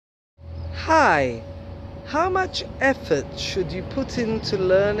Hi, how much effort should you put into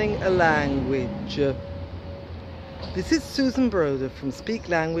learning a language? This is Susan Broder from Speak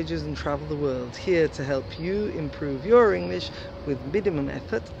Languages and Travel the World, here to help you improve your English with minimum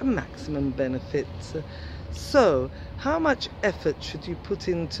effort and maximum benefit. So, how much effort should you put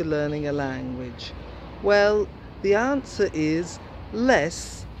into learning a language? Well, the answer is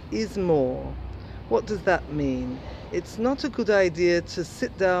less is more. What does that mean? It's not a good idea to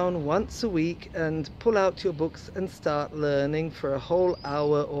sit down once a week and pull out your books and start learning for a whole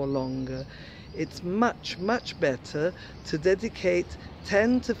hour or longer. It's much better to dedicate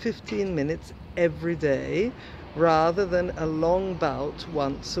 10 to 15 minutes every day rather than a long bout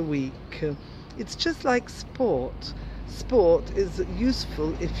once a week. It's just like sport. Sport is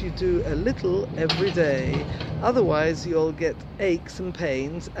useful if you do a little every day. Otherwise you'll get aches and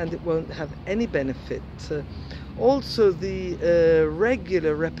pains and it won't have any benefit. Also, the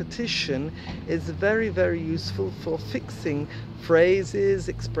regular repetition is very useful for fixing phrases,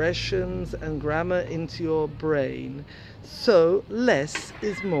 expressions and grammar into your brain. So less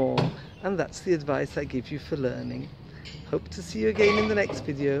is more, and that's the advice I give you for learning. Hope to see you again in the next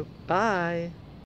video. Bye!